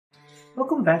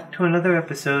Welcome back to another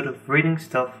episode of Reading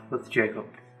Stuff with Jacob,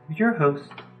 with your host,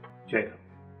 Jacob.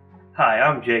 Hi,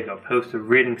 I'm Jacob, host of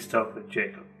Reading Stuff with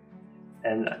Jacob,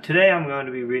 and today I'm going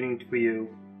to be reading for you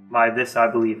my This I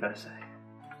Believe essay.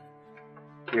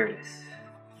 Here it is.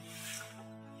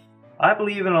 I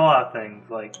believe in a lot of things,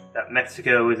 like that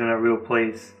Mexico isn't a real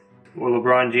place, or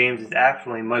LeBron James is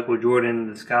actually Michael Jordan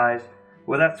in disguise,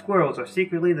 or that squirrels are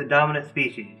secretly the dominant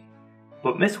species.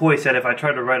 But Miss Hoy said if I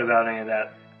tried to write about any of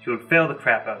that, she would fail the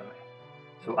crap out of me.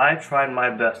 So I tried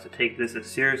my best to take this as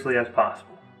seriously as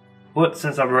possible. But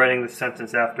since I'm writing this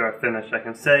sentence after I finished, I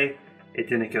can say it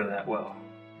didn't go that well.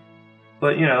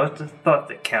 But you know, it's the thought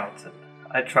that counts, and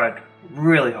I tried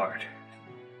really hard.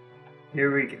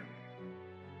 Here we go.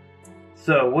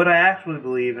 So what I actually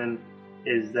believe in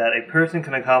is that a person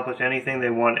can accomplish anything they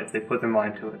want if they put their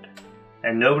mind to it.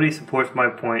 And nobody supports my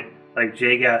point like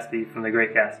Jay Gatsby from The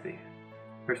Great Gatsby.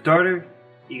 For starters,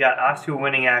 you got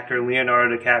Oscar-winning actor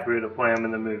Leonardo DiCaprio to play him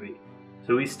in the movie,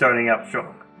 so he's starting out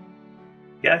strong.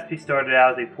 Gatsby started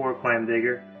out as a poor clam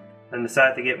digger, then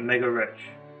decided to get mega rich.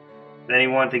 Then he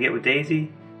wanted to get with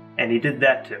Daisy, and he did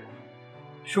that too.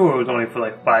 Sure, it was only for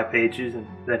like 5 pages, and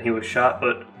then he was shot,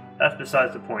 but that's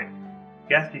besides the point.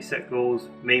 Gatsby set goals,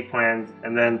 made plans,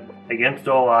 and then, against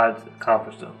all odds,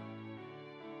 accomplished them.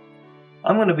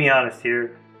 I'm going to be honest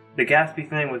here, the Gatsby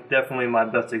thing was definitely my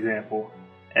best example.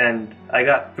 And I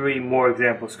got 3 more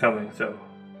examples coming, so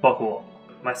buckle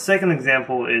up. My second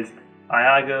example is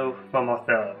Iago from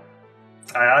Othello.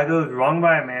 Iago is wronged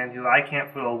by a man who I can't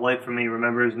for the life of me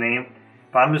remember his name,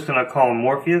 but I'm just going to call him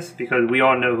Morpheus because we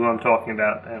all know who I'm talking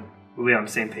about and we'll be on the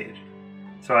same page.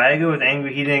 So Iago was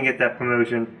angry he didn't get that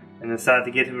promotion and decided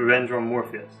to get his revenge on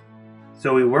Morpheus.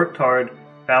 So he worked hard,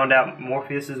 found out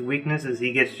Morpheus' weakness is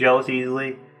he gets jealous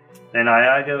easily, then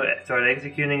Iago started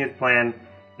executing his plan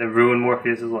and ruin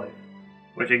Morpheus' life.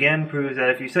 Which again proves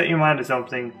that if you set your mind to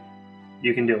something,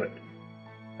 you can do it.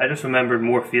 I just remembered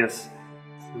Morpheus'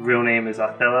 real name is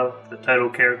Othello, the title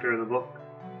character of the book.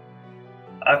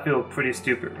 I feel pretty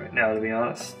stupid right now, to be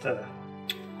honest.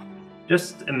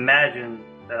 Just imagine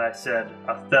that I said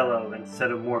Othello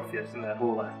instead of Morpheus in that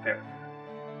whole last paragraph.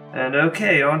 And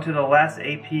okay, on to the last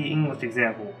AP English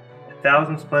example.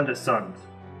 1,000 Splendid Suns.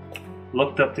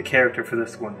 Looked up the character for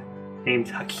this one, named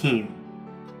Hakim.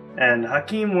 And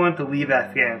Hakim wanted to leave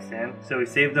Afghanistan, so he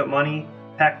saved up money,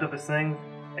 packed up his things,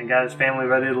 and got his family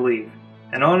ready to leave.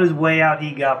 And on his way out,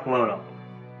 he got blown up.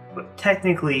 But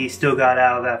technically, he still got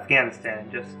out of Afghanistan,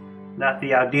 just not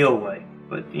the ideal way.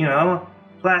 But, you know, I'm a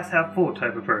glass half full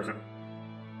type of person.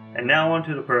 And now on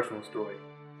to the personal story.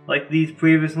 Like these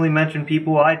previously mentioned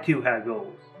people, I too had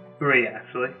goals. 3,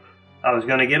 actually. I was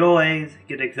going to get all A's,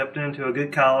 get accepted into a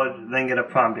good college, then get a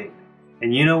prom date.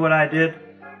 And you know what I did?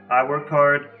 I worked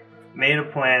hard, made a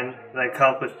plan, and I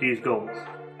accomplished these goals.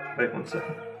 Wait 1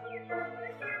 second.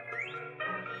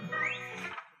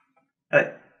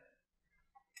 Hey.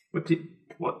 What do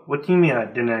you mean I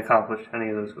didn't accomplish any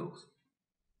of those goals?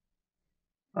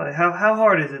 How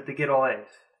hard is it to get all A's?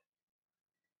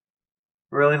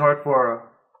 Really hard for...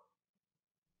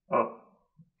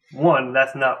 1,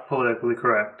 that's not politically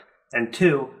correct. And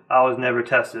 2, I was never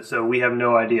tested, so we have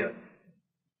no idea.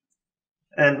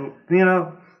 And, you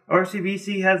know,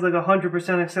 RCBC has like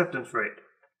 100% acceptance rate.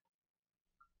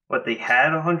 What, they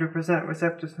had 100%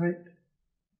 acceptance rate?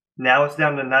 Now it's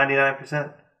down to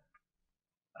 99%?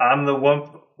 I'm the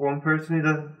one person who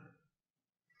doesn't...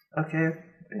 Okay,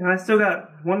 you know, I still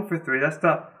got 1 for 3, that's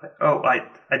not... Oh, I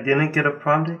didn't get a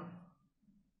prom date?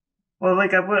 Well,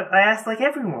 like, I asked like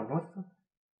everyone,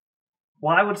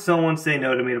 why would someone say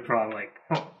no to me to prom? Like,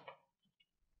 oh.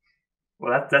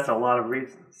 Well, that's a lot of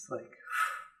reasons, like...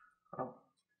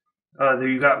 Oh,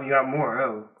 you got more.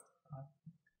 Oh,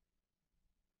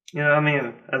 you know, I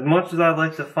mean, as much as I'd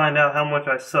like to find out how much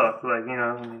I suck, like, you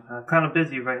know, I'm kind of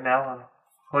busy right now. I'll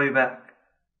call you back.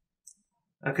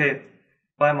 Okay,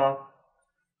 bye, Mom.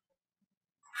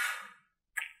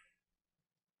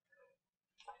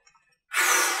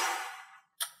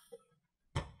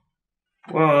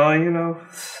 Well, you know,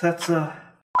 that's oh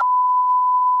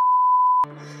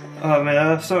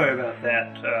man, sorry about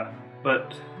that.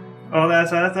 But. Oh,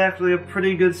 that's actually a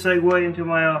pretty good segue into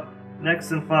my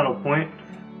next and final point.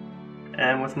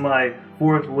 And with my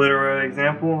 4th literary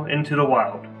example, Into the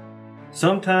Wild.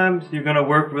 Sometimes you're going to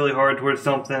work really hard towards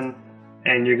something,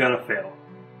 and you're going to fail.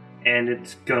 And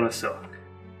it's going to suck.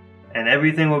 And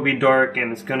everything will be dark,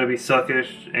 and it's going to be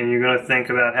suckish, and you're going to think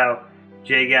about how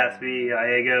Jay Gatsby,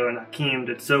 Iago, and Hakim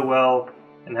did so well,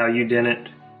 and how you didn't.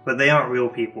 But they aren't real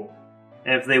people.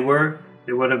 And if they were,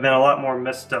 there would have been a lot more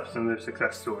missteps in their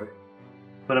success story.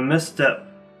 But a misstep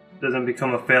doesn't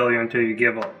become a failure until you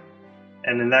give up.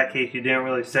 and in that case you didn't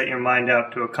really set your mind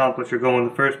out to accomplish your goal in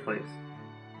the first place.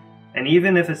 And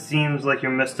even if it seems like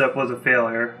your misstep was a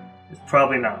failure, it's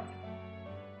probably not.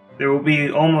 There will be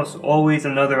almost always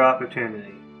another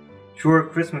opportunity. Sure,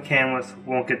 Chris McCandless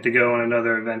won't get to go on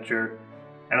another adventure,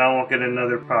 and I won't get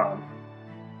another prom.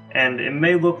 And it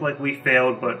may look like we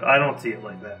failed, but I don't see it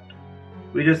like that.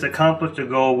 We just accomplished a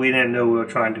goal we didn't know we were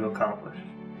trying to accomplish.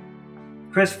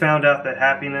 Chris found out that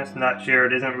happiness not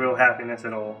shared isn't real happiness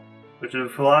at all, which is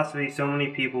a philosophy so many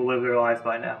people live their lives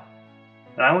by now.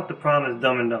 And I went to prom as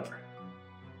Dumb and Dumber.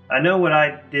 I know what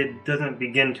I did doesn't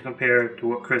begin to compare to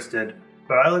what Chris did,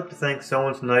 but I like to think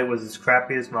someone's night was as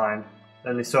crappy as mine,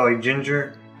 and they saw a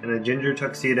ginger in a ginger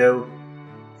tuxedo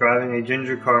driving a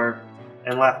ginger car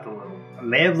and laughed a little. I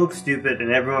may have looked stupid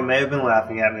and everyone may have been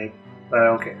laughing at me, but I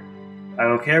don't care. I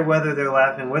don't care whether they're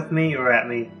laughing with me or at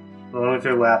me, as long as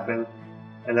they're laughing,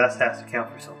 and that has to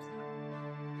count for something.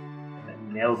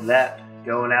 I nailed that,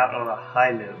 going out on a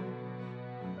high note.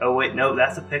 Oh wait, no,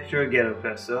 that's a picture of Ghetto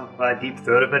Pesto. I deep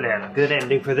throat a banana. Good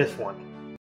ending for this one.